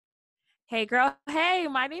Hey girl, hey,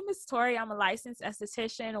 my name is Tori. I'm a licensed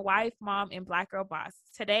esthetician, wife, mom, and Black girl boss.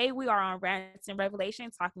 Today we are on Rants and Revelation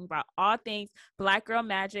talking about all things Black girl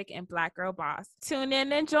magic and Black girl boss. Tune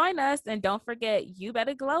in and join us, and don't forget, you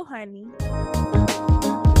better glow, honey.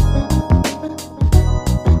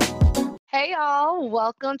 Hey y'all,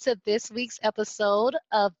 welcome to this week's episode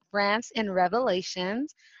of Rants and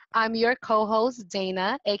Revelations. I'm your co-host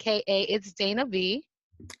Dana, aka it's Dana B.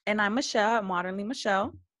 And I'm Michelle, Modernly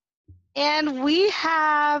Michelle. And we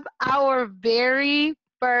have our very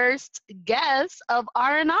first guest of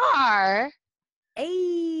R&R.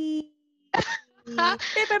 Hey.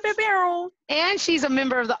 And she's a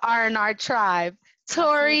member of the R&R tribe.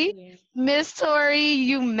 Tori, Absolutely. Miss Tori,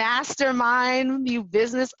 you mastermind, you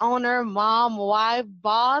business owner, mom, wife,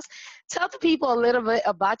 boss. Tell the people a little bit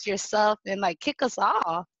about yourself and kick us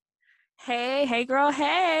off. Hey girl,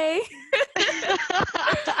 hey.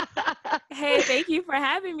 Hey, thank you for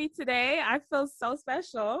having me today. I feel so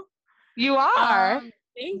special. You are.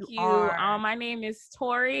 Thank you. are. My name is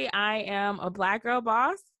Tori. I am a Black girl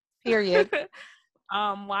boss. Period.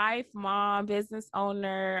 Wife, mom, business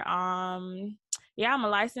owner. I'm a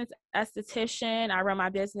licensed esthetician. I run my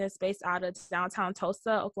business based out of downtown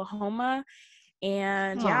Tulsa, Oklahoma.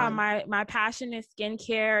 And my passion is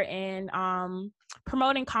skincare and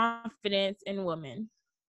promoting confidence in women.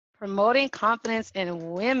 Promoting confidence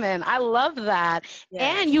in women. I love that.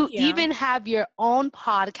 Yes. And you Yeah. even have your own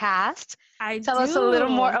podcast. Tell us a little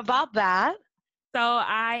more about that. So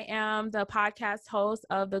I am the podcast host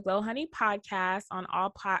of the Glow Honey podcast on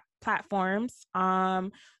all platforms,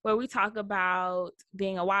 where we talk about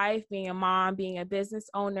being a wife, being a mom, being a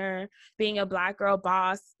business owner, being a Black girl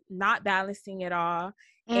boss, not balancing it all,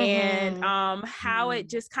 and how it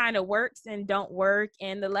just kind of works and don't work,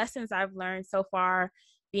 and the lessons I've learned so far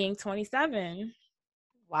being 27.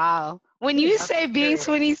 Wow. When you say being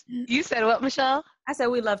 20, you said what, Michelle? I said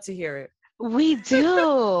we love to hear it. We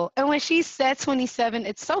do. And when she said 27,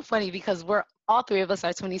 it's so funny because all three of us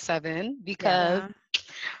are 27 because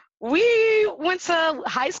we went to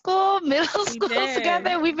high school, middle school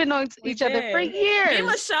together. We've been knowing each other for years. Me and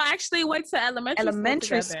Michelle actually went to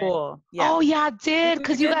elementary school. Yeah. Oh yeah, I did.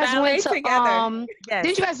 Because you guys went to together. Yes.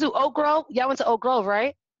 Didn't you guys do Oak Grove? Y'all went to Oak Grove,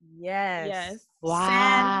 right? Yes.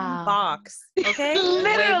 Wow. Sandbox. Okay.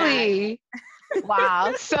 Literally.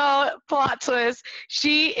 Wow. So plot twist.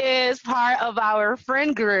 She is part of our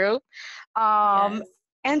friend group. And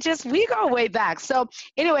we go way back. So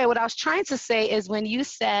anyway, what I was trying to say is when you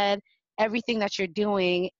said everything that you're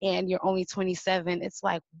doing and you're only 27, it's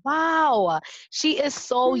like, wow, she is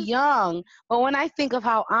so young. But when I think of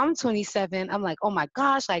how I'm 27, I'm like, oh my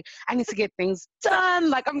gosh, I need to get things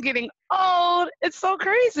done. I'm getting old. It's so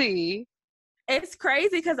crazy. It's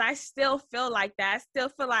crazy because I still feel like that. I still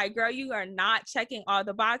feel like, girl, you are not checking all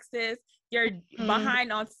the boxes. You're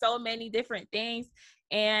behind on so many different things.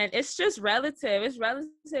 And it's just relative. It's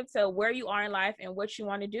relative to where you are in life and what you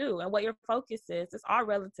want to do and what your focus is. It's all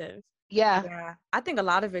relative. Yeah. I think a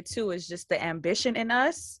lot of it too is just the ambition in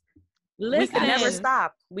us. Listen, we could never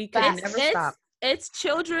stop. We could never stop. It's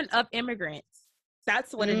children of immigrants.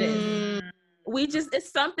 That's what it is.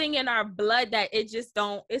 It's something in our blood that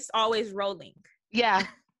it's always rolling. Yeah.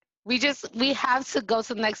 We have to go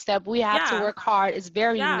to the next step. We have to work hard. It's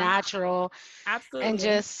very natural. Absolutely.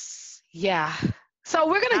 And so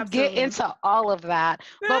we're going to get into all of that.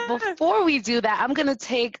 But before we do that, I'm going to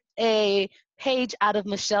take a page out of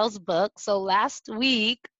Michelle's book. So last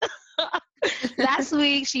week,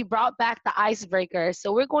 she brought back the icebreaker.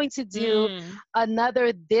 So we're going to do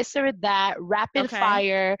another this or that rapid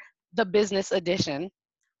fire, the business edition.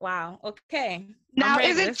 Wow. Okay. Now,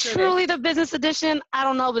 is it truly the business edition? I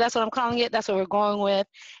don't know, but that's what I'm calling it. That's what we're going with.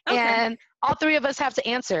 Okay. And all three of us have to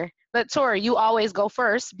answer. But Tori, you always go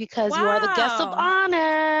first because you are the guest of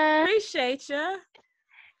honor. Appreciate you.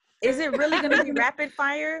 Is it really going to be rapid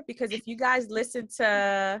fire? Because if you guys listened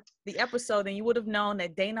to the episode, then you would have known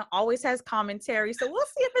that Dana always has commentary. So we'll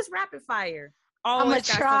see if it's rapid fire. Always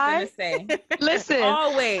got something to say. Listen.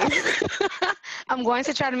 Always. I'm going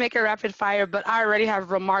to try to make it rapid fire, but I already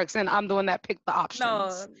have remarks, and I'm the one that picked the options.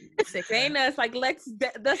 No, Dana's like, let's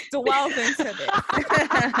delve into this.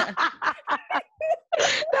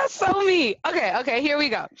 That's so me. Okay, here we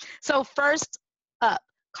go. So first up,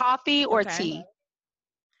 coffee or tea?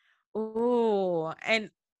 Ooh, and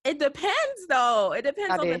it depends, though. It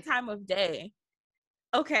depends on the time of day.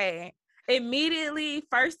 Okay. Immediately,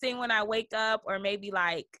 first thing when I wake up, or maybe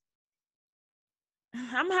I'm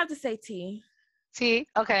gonna have to say tea. Tea,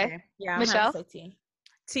 okay. Yeah, I'm Michelle? gonna have to say tea.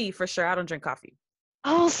 Tea for sure. I don't drink coffee.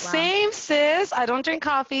 Oh, same, sis. I don't drink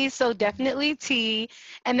coffee, so definitely tea.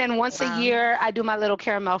 And then once a year, I do my little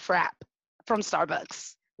caramel frap. from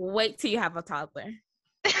Starbucks. Wait till you have a toddler.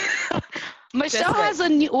 Michelle has a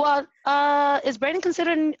is Brayden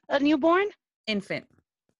considered a newborn? Infant.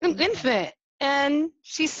 An infant. And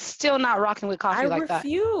she's still not rocking with coffee like that. I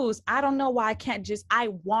refuse. I don't know why I can't I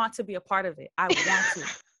want to be a part of it. I want to.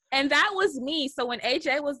 And that was me. So when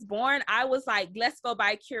AJ was born, I was like, let's go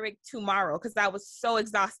buy Keurig tomorrow because I was so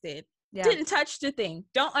exhausted. Yeah. Didn't touch the thing.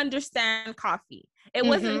 Don't understand coffee. It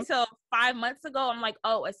wasn't until 5 months ago I'm like,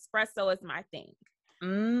 oh, espresso is my thing.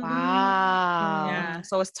 Wow. Yeah.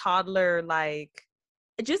 So it's toddler like.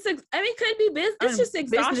 It just, I mean, could be business. It's just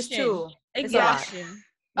exhaustion. Business too. Exhaustion.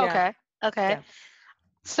 Yeah. Okay. Yeah.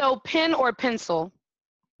 So pen or pencil?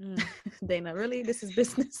 Dana, really? This is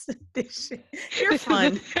business edition. You're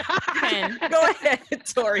fun. Pen. Go ahead,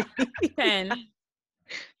 Tori. Pen.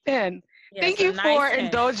 Pen. Yes, thank you for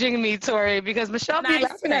indulging me, Tori, because Michelle be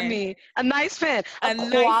laughing at me. A nice pen. A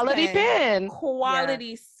quality pen.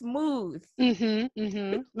 Quality, smooth.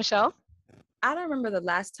 Michelle? I don't remember the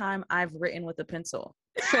last time I've written with a pencil.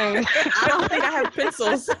 Same. I don't think I have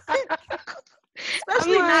pencils.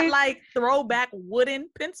 Especially not like throwback wooden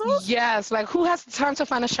pencils. Yes, like who has the time to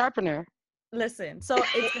find a sharpener? Listen, so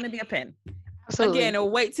it's going to be a pen. Absolutely. Again,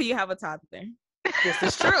 wait till you have a toddler. This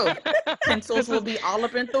is true. Pencils will be all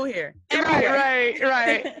up and through here.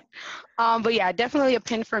 Right. But yeah, definitely a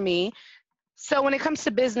pen for me. So when it comes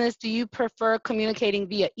to business, do you prefer communicating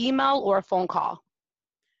via email or a phone call?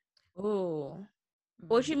 Ooh.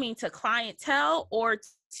 What you mean, to clientele or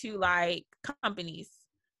to like companies?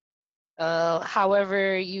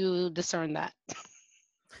 However you discern that.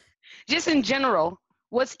 Just in general,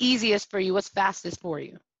 what's easiest for you? What's fastest for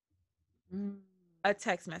you? A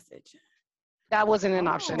text message. That wasn't an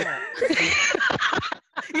option.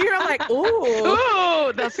 You're like,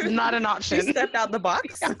 ooh, that's not an option. You stepped out the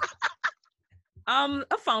box.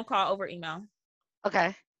 A phone call over email.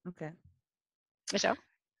 Okay. Michelle?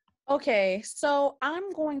 Okay, so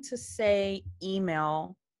I'm going to say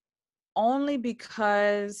email only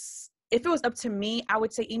because if it was up to me, I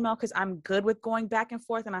would say email because I'm good with going back and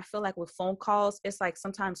forth. And I feel like with phone calls, it's like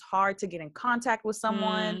sometimes hard to get in contact with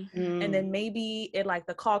someone. And then maybe it like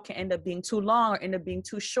the call can end up being too long or end up being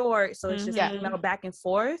too short. So it's just email back and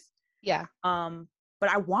forth. Yeah. But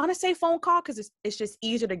I want to say phone call because it's just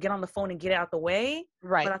easier to get on the phone and get it out the way.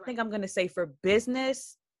 Right. But I think I'm going to say for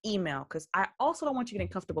business, email, because I also don't want you getting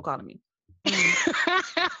comfortable calling me.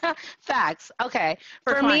 Facts. Okay.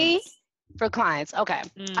 For me, for clients. Okay.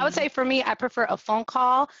 I would say for me, I prefer a phone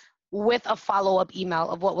call with a follow-up email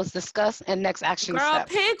of what was discussed and next action steps.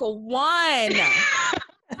 Pick one. I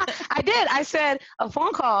did. I said a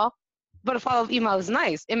phone call, but a follow-up email is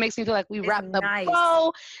nice. It makes me feel like we wrapped the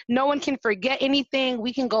bow. No one can forget anything.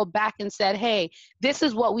 We can go back and said, hey, this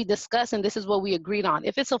is what we discussed and this is what we agreed on.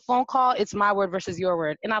 If it's a phone call, it's my word versus your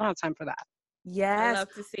word. And I don't have time for that. Yes. I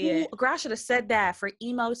love to see it. Girl, I should have said that. For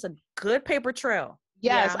email, it's a good paper trail.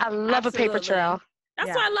 Yes, yeah, I love a paper trail. That's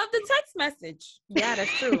why I love the text message. Yeah, that's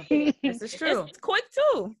true. This is true. It's quick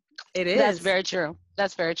too. It is. That's very true.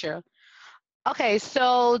 That's very true. Okay,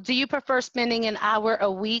 so do you prefer spending an hour a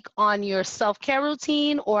week on your self-care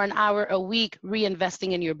routine or an hour a week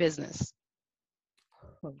reinvesting in your business?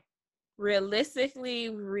 Realistically,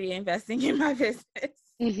 reinvesting in my business.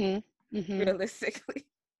 Realistically.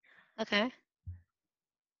 Okay.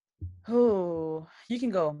 Oh, you can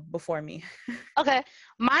go before me. Okay.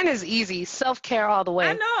 Mine is easy. Self-care all the way.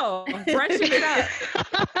 I know. Brunching it up.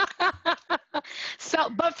 So,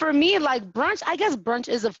 but for me, like brunch, I guess brunch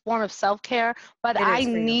is a form of self-care, but I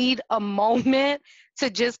need a moment to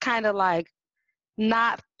just kind of like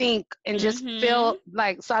not think and just feel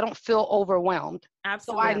like, so I don't feel overwhelmed.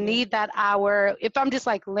 Absolutely. So I need that hour. If I'm just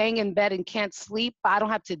like laying in bed and can't sleep, but I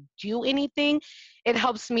don't have to do anything, it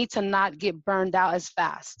helps me to not get burned out as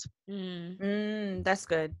fast. That's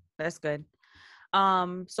good. That's good.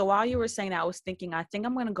 So while you were saying that, I was thinking, I think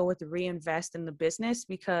I'm going to go with reinvest in the business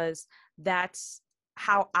because that's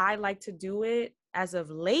how I like to do it as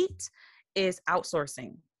of late is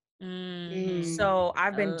outsourcing. So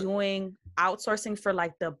I've been doing outsourcing for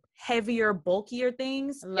like the heavier, bulkier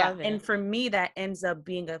things. And for me, that ends up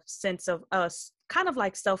being a sense of kind of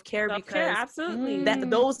like self-care because absolutely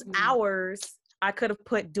those hours I could have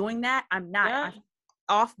put doing that. I'm not. I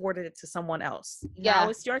off-boarded it to someone else. Now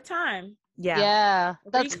it's your time. Yeah,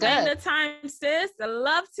 that's Reclaim good. The time, sis. I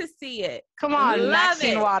love to see it. Come on,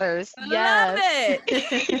 Maxine Waters. Love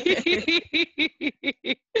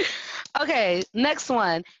it. Okay, next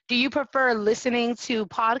one. Do you prefer listening to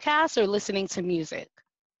podcasts or listening to music?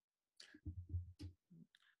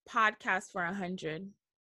 Podcast for 100.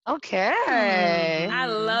 Okay. I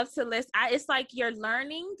love to listen. It's like you're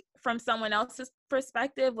learning from someone else's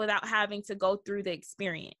perspective without having to go through the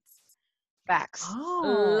experience. Facts.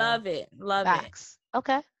 Oh, Love it. Love Facts.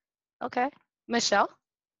 Okay. Okay. Michelle?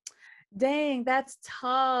 dang, that's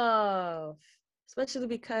tough. Especially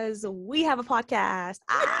because we have a podcast.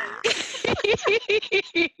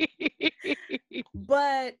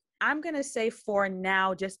 But I'm going to say for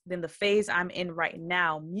now, just in the phase I'm in right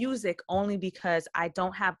now, music, only because I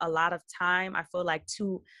don't have a lot of time, I feel like,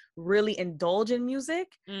 to really indulge in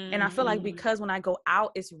music. And I feel like because when I go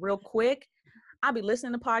out, it's real quick. I'll be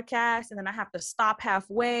listening to podcasts and then I have to stop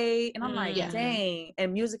halfway. And I'm like, Yeah. dang.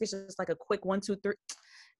 And music is just like a quick 1, 2, 3.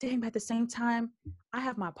 Dang, but at the same time, I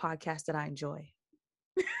have my podcast that I enjoy.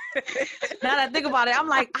 Now that I think about it, I'm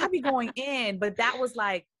like, I be going in, but that was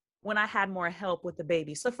like when I had more help with the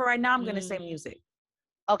baby. So for right now, I'm going to say music.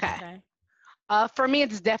 Okay. For me,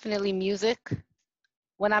 it's definitely music.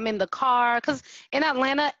 When I'm in the car, because in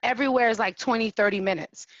Atlanta, everywhere is like 20, 30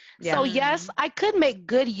 minutes. Yeah. So yes, I could make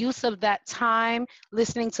good use of that time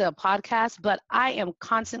listening to a podcast, but I am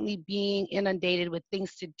constantly being inundated with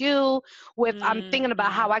things to do, I'm thinking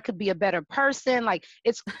about how I could be a better person. Like,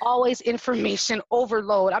 it's always information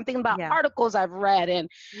overload. I'm thinking about articles I've read and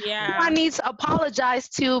who I need to apologize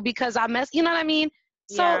to because I messed, you know what I mean?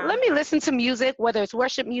 So let me listen to music, whether it's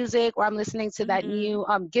worship music or I'm listening to that new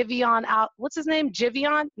Giveon out. What's his name?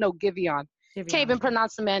 Giveon? No, Giveon. Can't even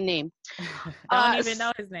pronounce the man's name. Don't even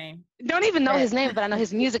know his name. Don't even know his name, but I know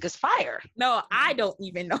his music is fire. No, I don't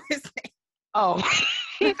even know his name. Oh.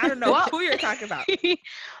 I don't know who you're talking about.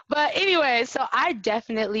 But anyway, so I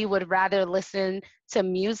definitely would rather listen to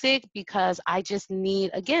music because I just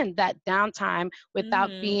need, again, that downtime without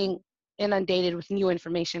being inundated with new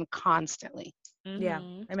information constantly. Yeah,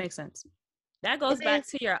 it makes sense. That goes back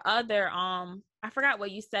to your other I forgot what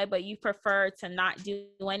you said, but you prefer to not do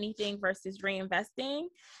anything versus reinvesting.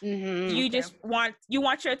 You just want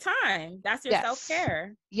your time. That's your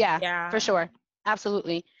self-care. Yeah, for sure.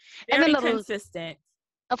 Absolutely. Very and then consistent.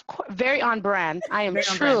 Of course, very on brand. I am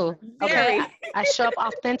true. Okay. I show up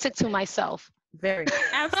authentic to myself. Very.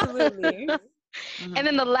 Absolutely. And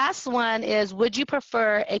then the last one is, would you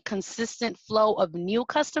prefer a consistent flow of new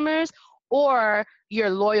customers or your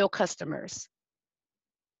loyal customers?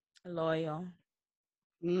 Loyal.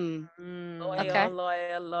 Okay.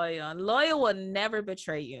 Loyal will never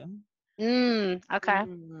betray you. Okay.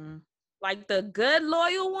 Like the good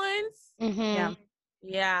loyal ones.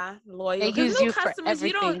 Yeah, loyal. They use new you customers, for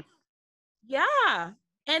everything.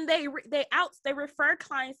 And they refer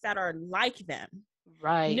clients that are like them.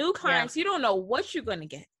 Right. New clients, you don't know what you're gonna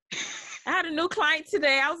get. I had a new client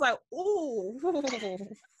today. I was like, ooh.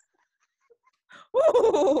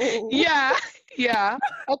 Ooh. Yeah.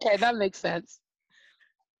 Okay, that makes sense.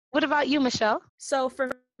 What about you, Michelle? So for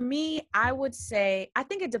me, I would say, I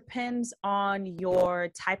think it depends on your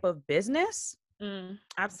type of business.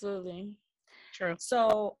 Absolutely. True.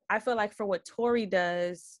 So I feel like for what Tori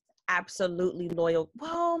does, absolutely loyal.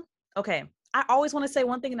 Well, okay. I always want to say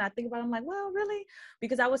one thing and I think about it, I'm like, well, really?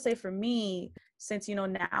 Because I would say for me, since,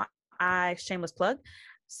 now I, shameless plug,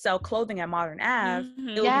 sell clothing at Modern Ave, it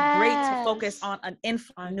would be great to focus on an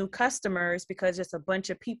influx of new customers because just a bunch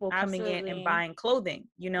of people coming in and buying clothing,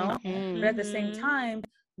 But at the same time,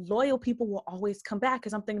 loyal people will always come back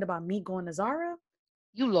because I'm thinking about me going to Zara.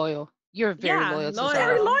 You loyal. You're very loyal to Zara.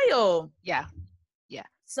 Very loyal. Yeah.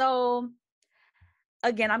 So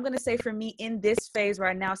again, I'm going to say for me in this phase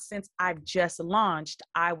right now, since I've just launched,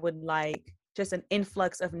 I would like just an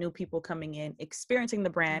influx of new people coming in, experiencing the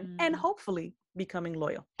brand, and hopefully becoming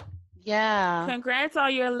loyal. Yeah. Congrats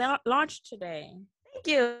on your launch today. Thank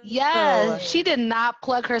you. Yeah, she did not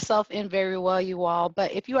plug herself in very well, you all.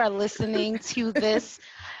 But if you are listening to this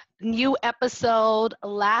new episode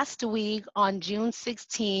last week on June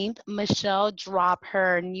 16th, Michelle dropped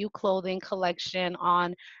her new clothing collection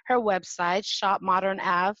on her website,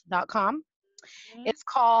 shopmodernave.com. It's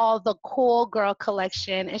called the Cool Girl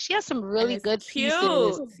Collection, and she has some really good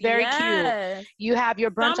pieces. Very cute. You have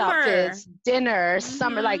your brunch outfits, dinner,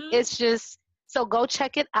 summer, like it's just, so go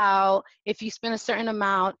check it out. If you spend a certain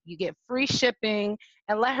amount, you get free shipping,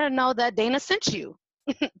 and let her know that Dana sent you.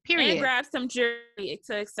 Period. And grab some jewelry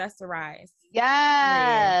to accessorize.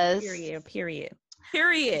 Yes. Period.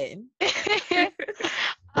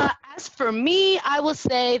 As for me, I will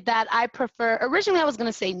say that I prefer, originally I was going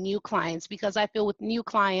to say new clients because I feel with new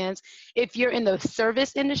clients, if you're in the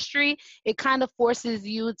service industry, it kind of forces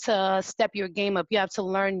you to step your game up. You have to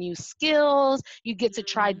learn new skills. You get to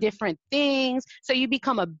try different things. So you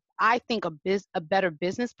become I think a better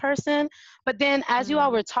business person. But then as you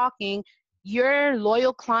all were talking, your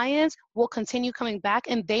loyal clients will continue coming back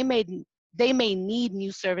and they may they may need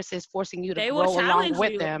new services, forcing you to They will grow along challenge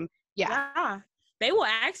with you. them. Yeah. Yeah. They will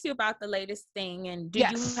ask you about the latest thing and do you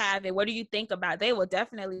Yes. have it? What do you think about it? They will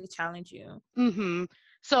definitely challenge you.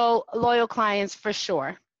 So loyal clients for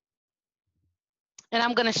sure. And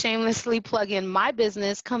I'm going to shamelessly plug in my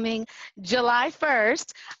business. Coming July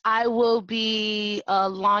 1st, I will be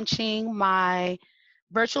launching my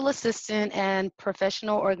virtual assistant and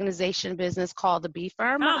professional organization business called The Bee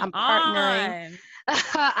Firm. Come on.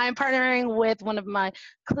 I'm partnering with one of my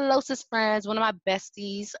closest friends, one of my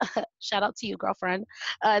besties. Shout out to you, girlfriend,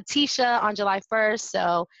 Tisha, on July 1st.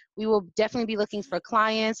 So we will definitely be looking for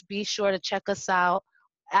clients. Be sure to check us out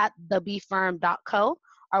at thebeefirm.co.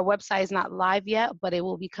 Our website is not live yet, but it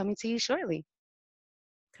will be coming to you shortly.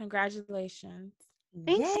 Congratulations.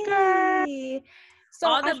 Thanks, girl. So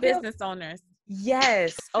all the business owners.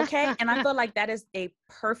 Yes. Okay. And I feel like that is a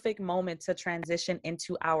perfect moment to transition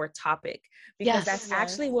into our topic, because that's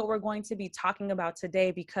actually what we're going to be talking about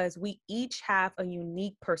today, because we each have a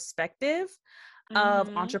unique perspective of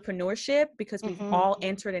entrepreneurship, because we've all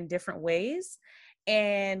entered in different ways.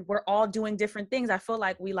 And we're all doing different things. I feel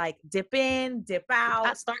like we like dip in, dip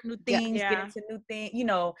out, start new things, get into new things. You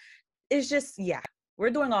know, it's just,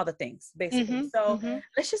 we're doing all the things basically. So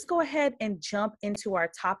let's just go ahead and jump into our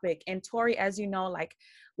topic. And Tori, as you know, like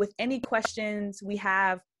with any questions we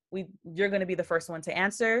have, you're going to be the first one to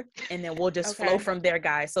answer, and then we'll just flow from there,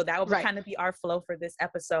 guys. So that will kind of be our flow for this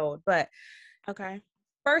episode. But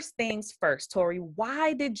first things first, Tori,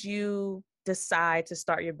 why did you decide to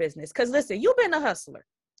start your business? Because listen, you've been a hustler.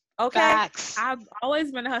 Okay. Facts. I've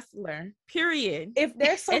always been a hustler. Period. If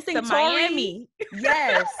there's something it's the Tori, Miami.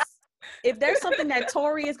 Yes. If there's something that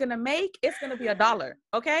Tori is gonna make, it's gonna be $1.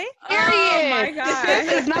 Okay. Period. Oh my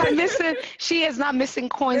God. She is not missing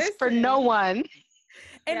coins for no one.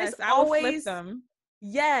 And it's always them.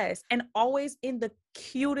 Yes. And always in the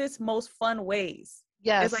cutest, most fun ways.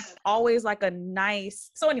 Yes. It's like always like a nice.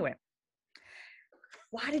 So anyway,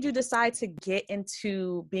 why did you decide to get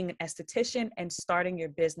into being an esthetician and starting your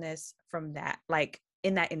business from that, like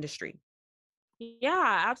in that industry?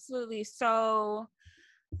 Yeah, absolutely. So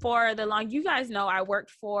for you guys know, I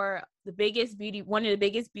worked for one of the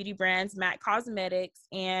biggest beauty brands, MAC Cosmetics.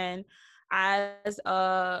 And as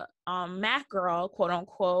a MAC girl, quote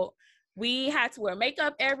unquote, we had to wear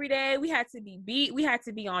makeup every day. We had to be beat. We had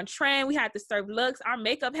to be on trend. We had to serve looks. Our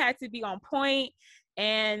makeup had to be on point.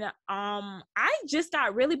 And I just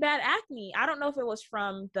got really bad acne. I don't know if it was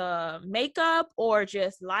from the makeup or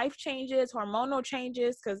just life changes, hormonal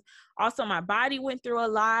changes, because also my body went through a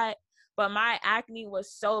lot. But my acne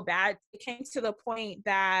was so bad. It came to the point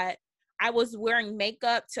that I was wearing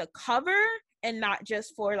makeup to cover and not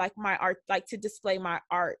just for like my art, like to display my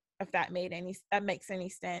art, if that makes any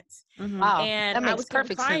sense. Wow. And that makes I was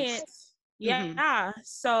perfect clients. sense. Yeah.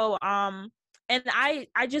 So, and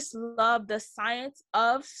I just love the science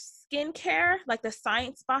of skincare, like the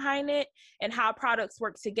science behind it and how products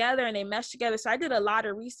work together and they mesh together. So I did a lot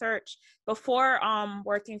of research before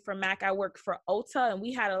working for MAC. I worked for Ulta, and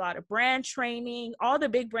we had a lot of brand training. All the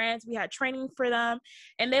big brands, we had training for them,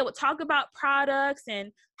 and they would talk about products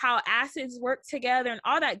and how acids work together and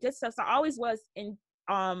all that good stuff. So I always was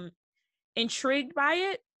intrigued by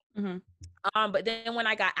it. But then when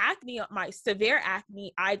I got acne, my severe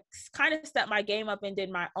acne, I kind of stepped my game up and did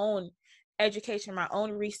my own education, my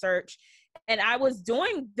own research. And I was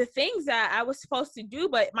doing the things that I was supposed to do,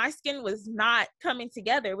 but my skin was not coming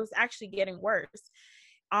together. It was actually getting worse.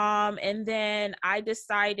 And then I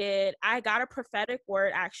decided, I got a prophetic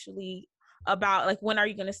word actually about like, when are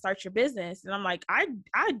you going to start your business? And I'm like, I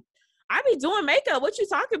be doing makeup. What you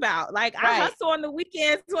talking about? Like, I hustle on the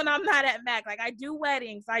weekends when I'm not at MAC. Like, I do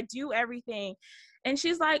weddings. I do everything. And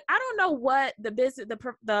she's like, I don't know what the business,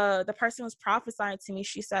 the person was prophesying to me.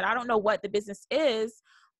 She said, I don't know what the business is,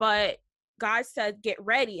 but God said, get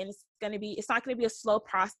ready. And it's not going to be a slow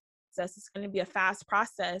process. It's going to be a fast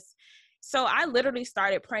process. So I literally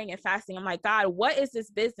started praying and fasting. I'm like, God, what is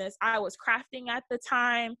this business? I was crafting at the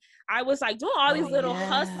time. I was like doing all these little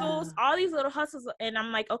hustles. And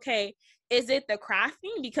I'm like, okay, is it the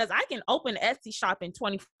crafting? Because I can open an Etsy shop in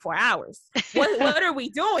 24 hours. What are we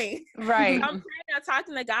doing? Right. I'm praying, I'm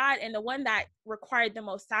talking to God. And the one that required the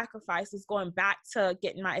most sacrifice is going back to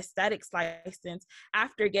getting my aesthetics license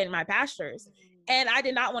after getting my bachelor's. And I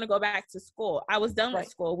did not want to go back to school. I was done with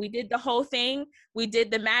school. We did the whole thing. We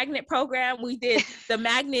did the magnet program. We did the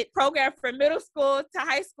magnet program from middle school to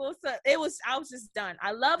high school. So I was just done.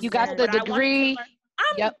 I love you got the degree.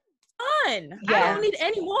 I'm done. Yeah. I don't need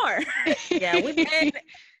any more.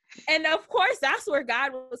 And of course, that's where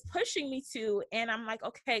God was pushing me to. And I'm like,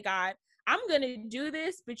 okay, God, I'm going to do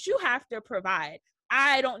this, but you have to provide.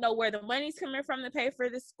 I don't know where the money's coming from to pay for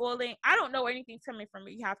the schooling. I don't know where anything's coming from,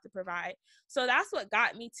 but you have to provide. So that's what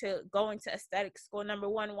got me to going to aesthetic school. Number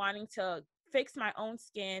one, wanting to fix my own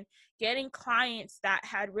skin, getting clients that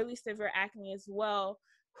had really severe acne as well,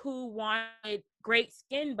 who wanted great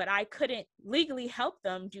skin, but I couldn't legally help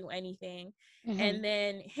them do anything. And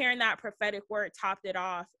then hearing that prophetic word topped it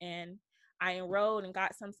off, and I enrolled and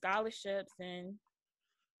got some scholarships and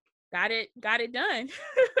got it done.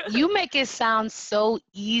 You make it sound so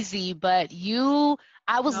easy, but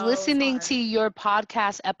I was listening to your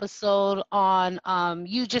podcast episode on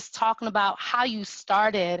you just talking about how you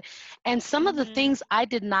started, and some of the things I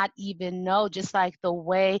did not even know, just like the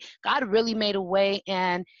way God really made a way.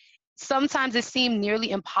 And sometimes it seemed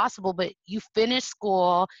nearly impossible, but you finished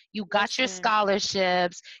school, you got your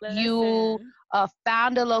scholarships, you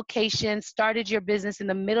found a location, started your business in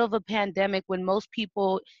the middle of a pandemic when most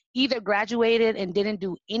people either graduated and didn't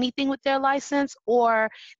do anything with their license, or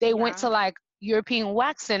they went to like European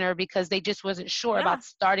Wax Center because they just wasn't sure about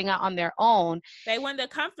starting out on their own. They went the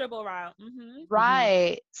comfortable route.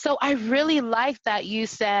 Right. So I really like that you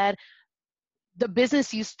said the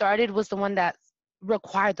business you started was the one that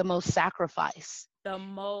required the most sacrifice. The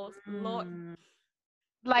most, Lord.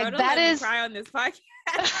 Like, Bro, don't that let me is cry on this podcast.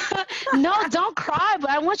 No, don't cry,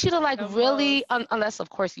 but I want you to like really unless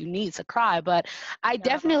of course you need to cry, but I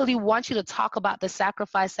definitely want you to talk about the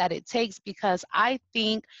sacrifice that it takes, because I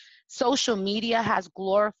think social media has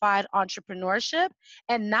glorified entrepreneurship,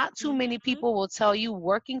 and not too many people will tell you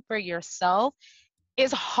working for yourself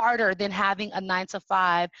is harder than having a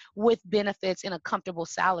 9-to-5 with benefits and a comfortable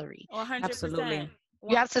salary. 100%. Absolutely.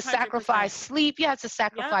 You have to sacrifice sleep. You have to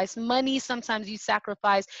sacrifice money. Sometimes you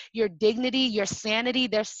sacrifice your dignity, your sanity.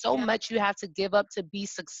 There's so much you have to give up to be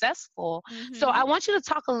successful. So I want you to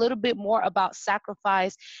talk a little bit more about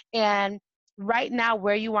sacrifice, and right now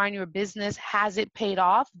where you are in your business. Has it paid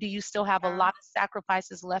off? Do you still have a lot of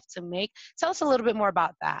sacrifices left to make? Tell us a little bit more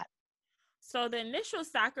about that. So the initial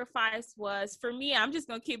sacrifice was, for me, I'm just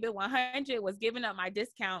going to keep it 100, was giving up my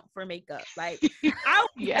discount for makeup. Like, I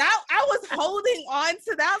was holding on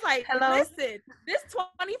to that. I was like, listen, this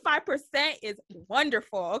 25% is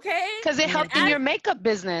wonderful, okay? Because it helped in your makeup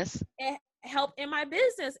business. It helped in my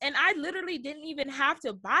business. And I literally didn't even have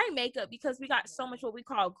to buy makeup because we got so much what we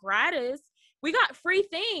call gratis. We got free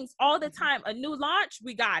things all the time. A new launch,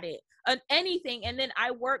 we got it. Anything. And then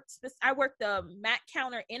I worked the MAC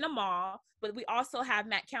counter in a mall, but we also have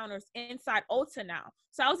MAC counters inside Ulta now.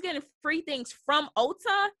 So I was getting free things from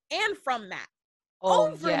Ulta and from MAC.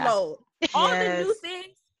 Overload. All the new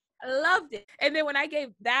things. I loved it. And then when I gave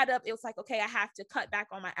that up, it was like, okay, I have to cut back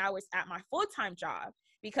on my hours at my full-time job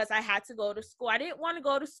because I had to go to school. I didn't want to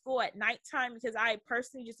go to school at nighttime because I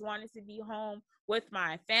personally just wanted to be home with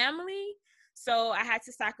my family. So I had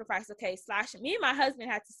to sacrifice, me and my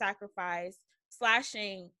husband had to sacrifice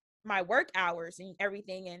slashing my work hours and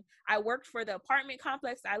everything. And I worked for the apartment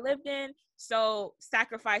complex I lived in. So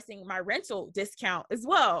sacrificing my rental discount as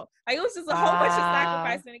well. Like, it was just a whole bunch of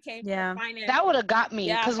sacrifice when it came to finance. That would have got me.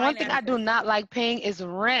 Because one thing I do not like paying is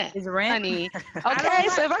rent. Honey. Okay,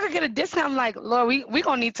 so if I could get a discount, I'm like, Lord, we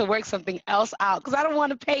going to need to work something else out because I don't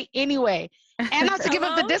want to pay anyway. And I have to give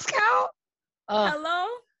up the discount? Hello?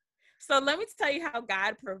 So let me tell you how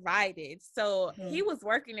God provided. So he was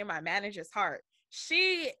working in my manager's heart.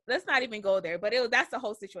 Let's not even go there, but that's the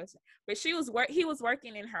whole situation. But he was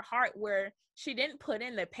working in her heart where she didn't put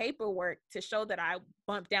in the paperwork to show that I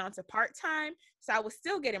bumped down to part-time. So I was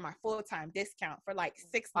still getting my full-time discount for like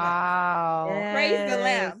 6 months. Wow. Praise the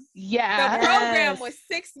Lamb. Yeah. The program was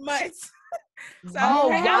 6 months. So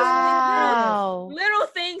wow. Little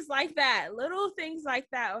things like that.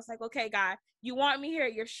 I was like, okay, God, you want me here.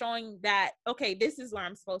 You're showing that, okay, this is where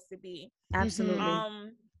I'm supposed to be. Absolutely.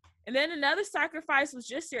 And then another sacrifice was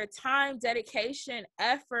just your time, dedication,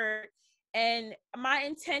 effort. And my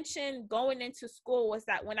intention going into school was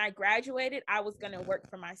that when I graduated, I was going to work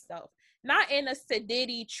for myself. Not in a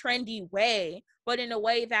sedity, trendy way, but in a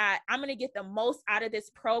way that I'm going to get the most out of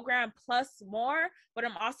this program plus more, but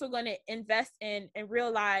I'm also going to invest in and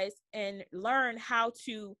realize and learn how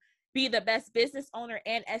to be the best business owner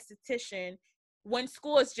and esthetician when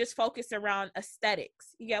school is just focused around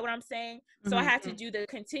aesthetics. You get what I'm saying? So I had to do the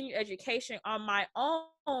continued education on my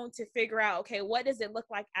own to figure out, okay, what does it look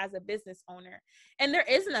like as a business owner? And there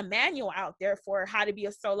isn't a manual out there for how to be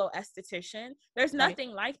a solo esthetician. There's nothing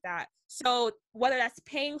like that. So whether that's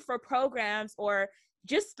paying for programs or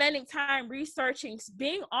just spending time researching,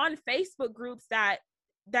 being on Facebook groups that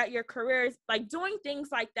your career is like, doing things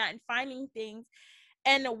like that and finding things.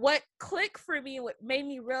 And what clicked for me, what made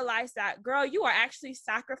me realize that, girl, you are actually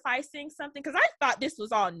sacrificing something. Because I thought this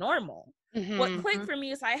was all normal. What clicked for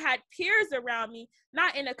me is I had peers around me,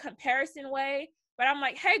 not in a comparison way, but I'm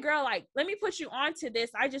like, hey girl, like, let me put you onto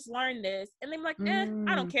this. I just learned this. And they're like,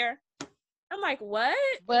 I don't care. I'm like, what?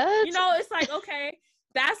 You know, it's like, okay.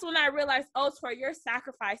 That's when I realized, oh, Tori, you're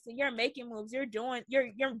sacrificing, you're making moves, you're doing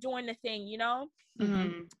the thing, you know?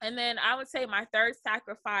 And then I would say my third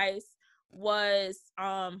sacrifice was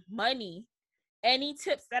money. Any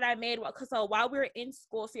tips that I made, because while we were in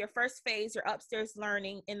school, so your first phase, you're upstairs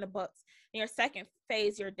learning in the books. And your second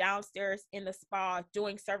phase, you're downstairs in the spa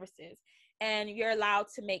doing services. And you're allowed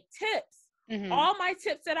to make tips. All my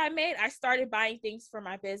tips that I made, I started buying things for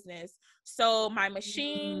my business. So my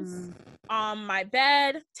machines, my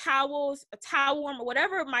bed, towels, a towel warmer,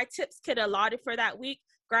 whatever my tips kit allotted for that week,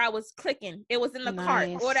 girl, I was clicking. It was in the cart,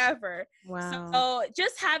 whatever. Wow. So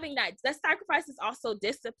just having that sacrifice is also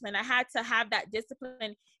discipline. I had to have that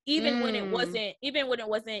discipline even when it wasn't,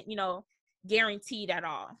 you know, guaranteed at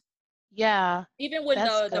all. Yeah. Even when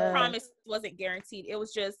the promise wasn't guaranteed. It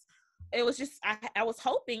was just I was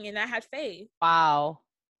hoping and I had faith. Wow.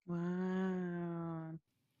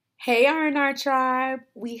 Hey, R&R tribe.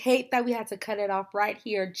 We hate that we had to cut it off right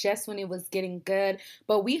here just when it was getting good,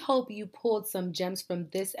 but we hope you pulled some gems from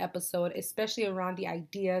this episode, especially around the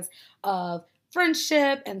ideas of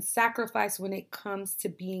friendship and sacrifice when it comes to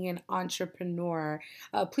being an entrepreneur.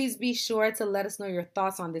 Please be sure to let us know your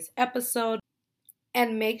thoughts on this episode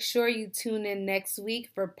and make sure you tune in next week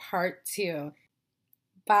for part 2.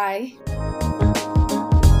 Bye.